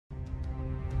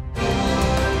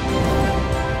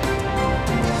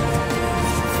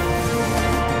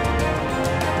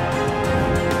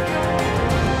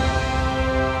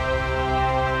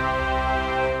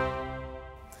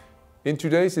In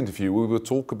today's interview, we will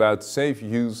talk about safe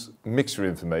use mixture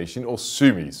information, or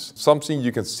SUMIs, something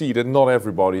you can see that not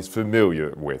everybody is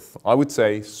familiar with. I would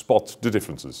say spot the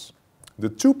differences. The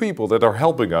two people that are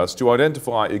helping us to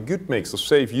identify a good mix of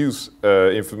safe use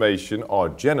information are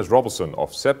Janice Robinson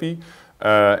of CEPE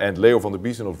and Leo van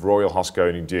Biessen of Royal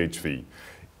HaskoningDHV.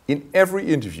 In every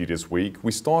interview this week,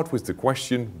 we start with the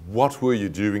question, what were you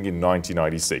doing in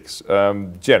 1996?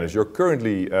 Janice, you're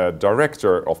currently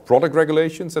Director of Product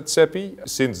Regulations at CEPE.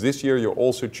 Since this year, you're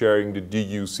also chairing the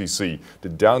DUCC, the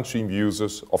Downstream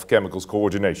Users of Chemicals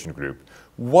Coordination Group.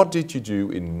 What did you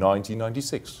do in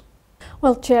 1996?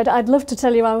 Well, Chair, I'd love to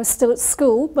tell you I was still at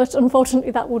school, but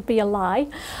unfortunately that would be a lie.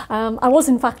 I was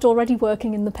in fact already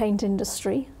working in the paint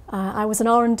industry. I was an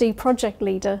R&D project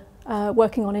leader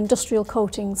working on industrial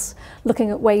coatings, looking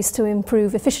at ways to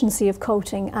improve efficiency of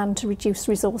coating and to reduce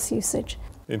resource usage.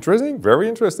 Interesting, very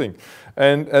interesting.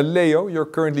 And Leo, you're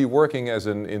currently working as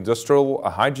an industrial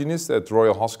hygienist at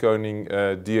Royal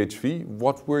HaskoningDHV.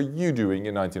 What were you doing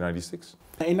in 1996?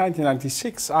 In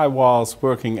 1996 I was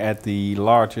working at the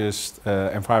largest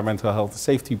environmental health and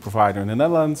safety provider in the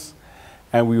Netherlands,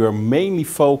 and we were mainly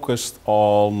focused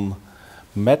on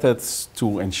methods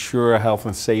to ensure health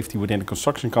and safety within the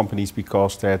construction companies,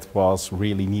 because that was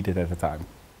really needed at the time.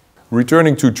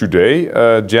 Returning to today,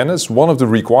 Janice, one of the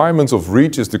requirements of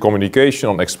REACH is the communication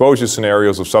on exposure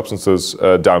scenarios of substances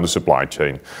down the supply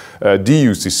chain.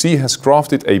 DUCC has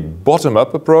crafted a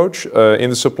bottom-up approach in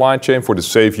the supply chain for the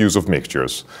safe use of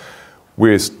mixtures,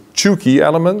 with two key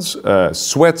elements,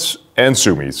 sweats and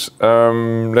SUMIs.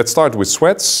 Let's start with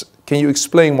sweats. Can you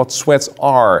explain what sweats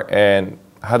are and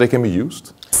how they can be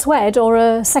used? SWED, or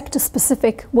a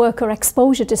sector-specific worker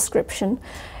exposure description,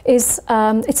 is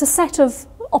it's a set of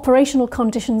operational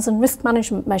conditions and risk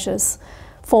management measures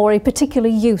for a particular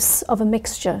use of a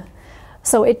mixture.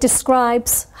 So it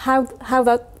describes how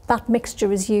that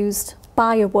mixture is used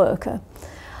by a worker,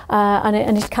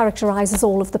 and it characterises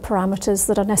all of the parameters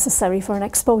that are necessary for an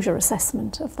exposure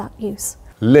assessment of that use.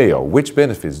 Leo, which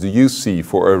benefits do you see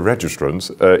for a registrant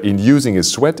in using a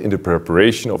sweat in the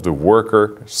preparation of the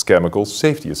worker's chemical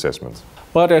safety assessment?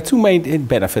 Well, there are two main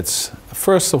benefits.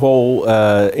 First of all,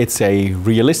 it's a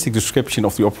realistic description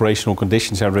of the operational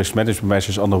conditions and risk management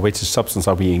measures under which the substances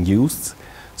are being used.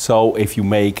 So if you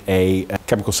make a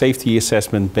chemical safety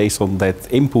assessment based on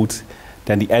that input,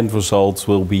 then the end result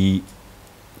will be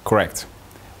correct,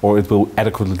 or it will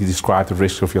adequately describe the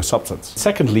risk of your substance.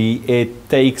 Secondly, it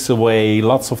takes away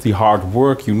lots of the hard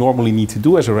work you normally need to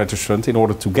do as a registrant in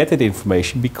order to get that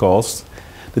information, because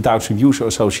the downstream user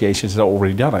associations have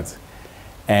already done it.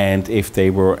 And if they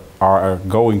are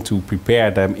going to prepare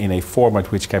them in a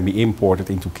format which can be imported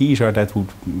into Keyser, that would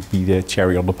be the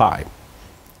cherry on the pie.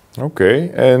 Okay,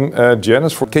 and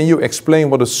Janice, can you explain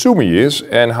what a SUMI is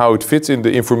and how it fits in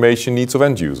the information needs of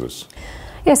end users?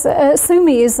 Yes,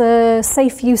 SUMI is a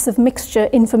safe use of mixture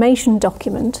information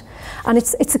document, and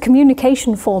it's a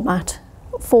communication format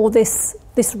for this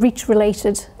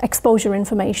REACH-related exposure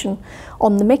information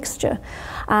on the mixture,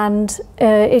 and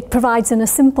it provides in a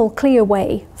simple, clear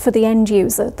way for the end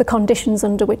user the conditions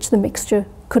under which the mixture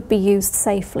could be used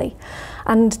safely.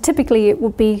 And typically it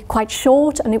would be quite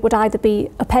short, and it would either be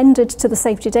appended to the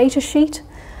safety data sheet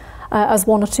as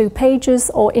 1 or 2 pages,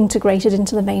 or integrated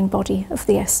into the main body of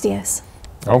the SDS.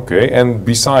 Okay, and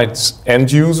besides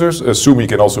end users, SUMI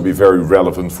can also be very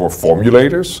relevant for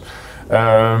formulators.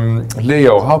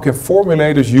 Leo, how can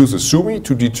formulators use a SUMI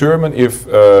to determine if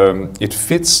it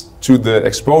fits to the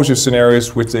exposure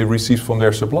scenarios which they receive from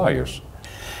their suppliers?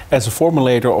 As a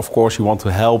formulator, of course, you want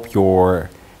to help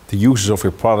the users of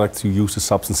your product to use the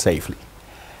substance safely.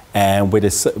 And with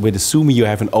a SUMI, you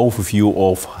have an overview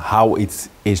of how it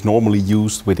is normally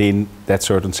used within that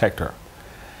certain sector.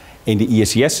 In the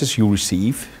ESCSs you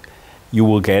receive, you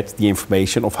will get the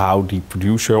information of how the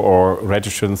producer or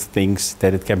registrant thinks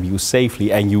that it can be used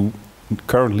safely, and you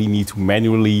currently need to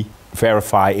manually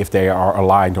verify if they are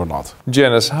aligned or not.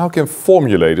 Janice, how can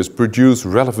formulators produce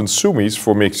relevant SUMIs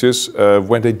for mixes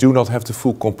when they do not have the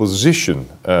full composition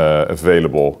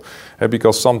available?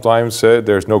 Because sometimes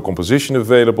there's no composition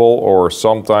available, or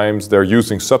sometimes they're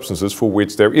using substances for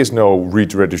which there is no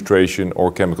REACH registration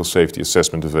or chemical safety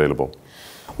assessment available.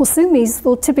 Well, SUMIs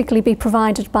will typically be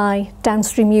provided by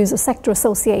downstream user sector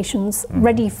associations,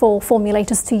 ready for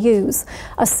formulators to use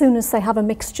as soon as they have a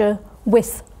mixture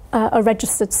with a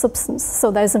registered substance.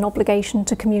 So there's an obligation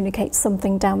to communicate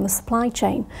something down the supply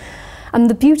chain. And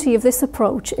the beauty of this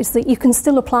approach is that you can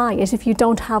still apply it if you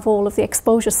don't have all of the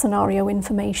exposure scenario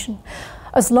information,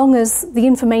 as long as the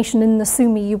information in the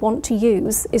SUMI you want to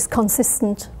use is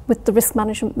consistent with the risk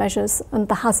management measures and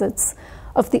the hazards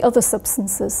of the other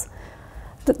substances.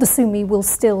 that the SUMI will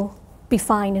still be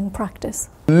fine in practice.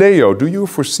 Leo, do you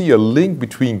foresee a link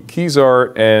between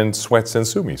KISAR and sweats and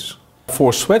SUMIs?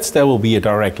 For sweats, there will be a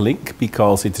direct link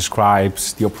because it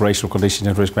describes the operational conditions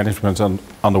and risk management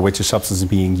under which a substance is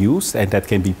being used, and that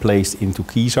can be placed into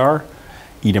KISAR,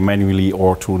 either manually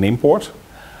or through an import.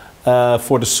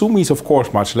 For the SUMIs, of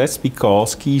course, much less,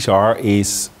 because KISAR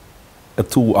is a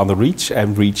tool under REACH,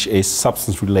 and REACH is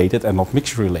substance related and not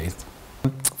mixture related.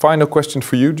 Final question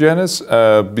for you, Janice.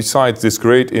 Besides this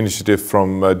great initiative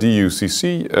from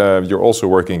DUCC, you're also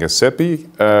working at CEPE.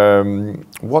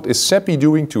 What is CEPE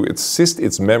doing to assist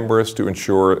its members to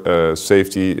ensure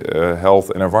safety,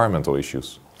 health and environmental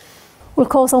issues? Well, of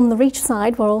course, on the REACH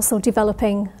side, we're also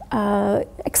developing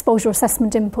exposure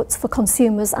assessment inputs for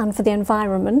consumers and for the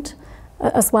environment,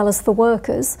 as well as for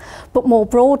workers. But more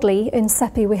broadly, in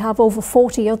CEPE, we have over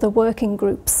 40 other working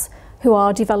groups who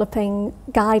are developing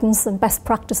guidance and best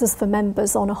practices for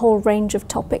members on a whole range of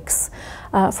topics,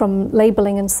 from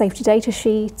labelling and safety data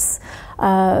sheets,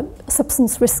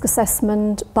 substance risk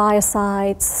assessment,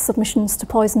 biocides, submissions to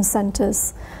poison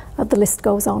centres, the list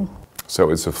goes on. So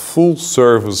it's a full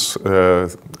service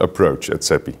approach at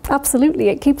CEPE. Absolutely,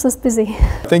 it keeps us busy.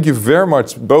 Thank you very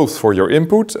much both for your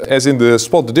input. As in the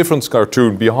Spot the Difference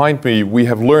cartoon behind me, we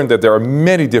have learned that there are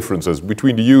many differences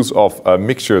between the use of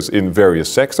mixtures in various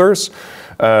sectors.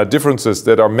 Differences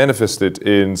that are manifested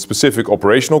in specific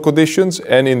operational conditions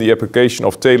and in the application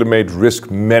of tailor-made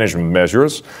risk management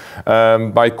measures.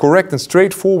 By correct and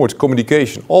straightforward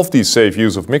communication of these safe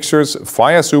use of mixtures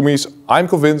via SUMIs, I'm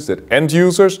convinced that end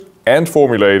users and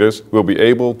formulators will be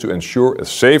able to ensure a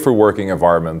safer working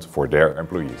environment for their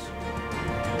employees.